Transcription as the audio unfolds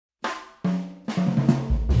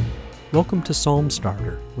Welcome to Psalm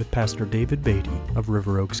Starter with Pastor David Beatty of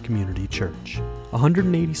River Oaks Community Church.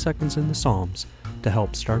 180 seconds in the Psalms to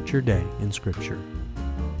help start your day in Scripture.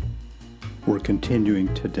 We're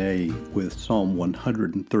continuing today with Psalm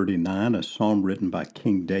 139, a psalm written by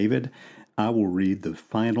King David. I will read the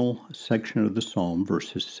final section of the psalm,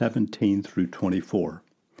 verses 17 through 24.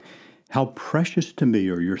 How precious to me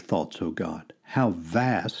are your thoughts, O God! How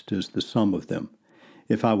vast is the sum of them!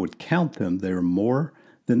 If I would count them, they are more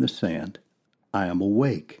than the sand. I am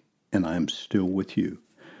awake, and I am still with you.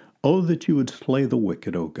 Oh, that you would slay the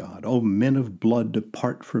wicked, O God! O men of blood,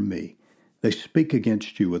 depart from me. They speak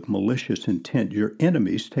against you with malicious intent. Your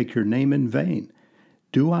enemies take your name in vain.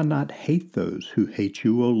 Do I not hate those who hate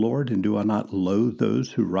you, O Lord, and do I not loathe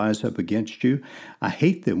those who rise up against you? I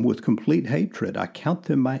hate them with complete hatred. I count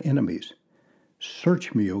them my enemies.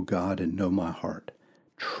 Search me, O God, and know my heart.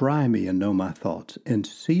 Try me and know my thoughts, and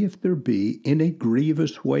see if there be any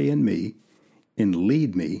grievous way in me, and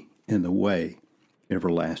lead me in the way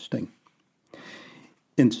everlasting.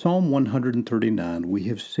 In Psalm 139, we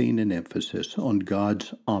have seen an emphasis on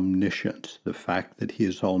God's omniscience, the fact that He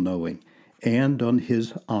is all-knowing, and on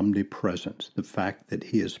His omnipresence, the fact that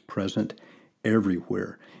He is present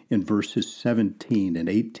everywhere. In verses 17 and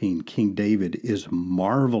 18, King David is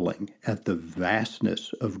marveling at the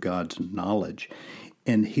vastness of God's knowledge,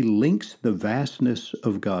 and he links the vastness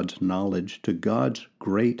of God's knowledge to God's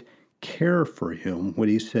great care for him when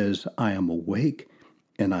he says, I am awake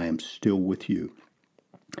and I am still with you.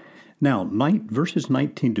 Now, verses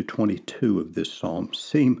 19 to 22 of this psalm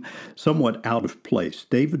seem somewhat out of place.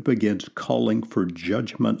 David begins calling for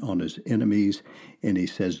judgment on his enemies, and he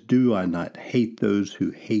says, do I not hate those who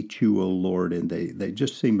hate you, O Lord? And they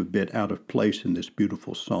just seem a bit out of place in this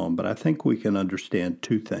beautiful psalm, but I think we can understand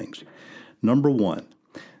two things. Number one,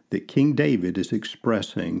 that King David is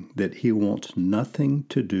expressing that he wants nothing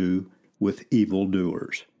to do with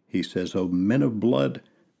evildoers. He says, O men of blood,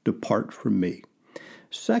 depart from me.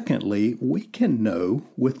 Secondly, we can know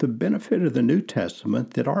with the benefit of the New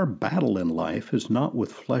Testament that our battle in life is not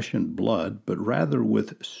with flesh and blood, but rather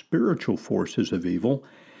with spiritual forces of evil.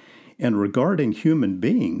 And regarding human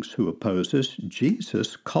beings who oppose us,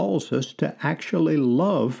 Jesus calls us to actually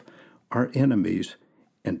love our enemies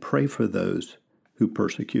and pray for those who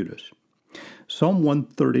persecute us. Psalm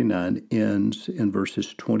 139 ends in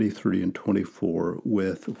verses 23 and 24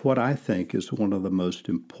 with what I think is one of the most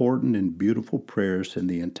important and beautiful prayers in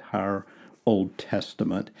the entire Old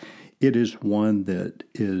Testament. It is one that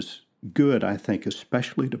is good, I think,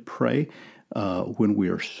 especially to pray when we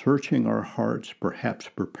are searching our hearts, perhaps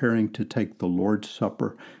preparing to take the Lord's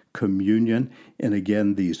Supper, communion. And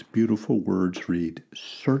again, these beautiful words read,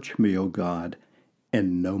 Search me, O God,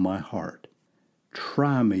 and know my heart.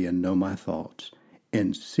 Try me and know my thoughts,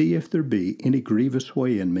 and see if there be any grievous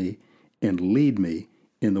way in me, and lead me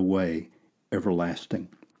in the way everlasting.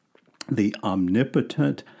 The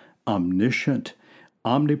omnipotent, omniscient,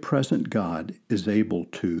 omnipresent God is able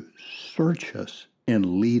to search us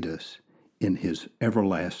and lead us in His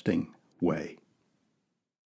everlasting way.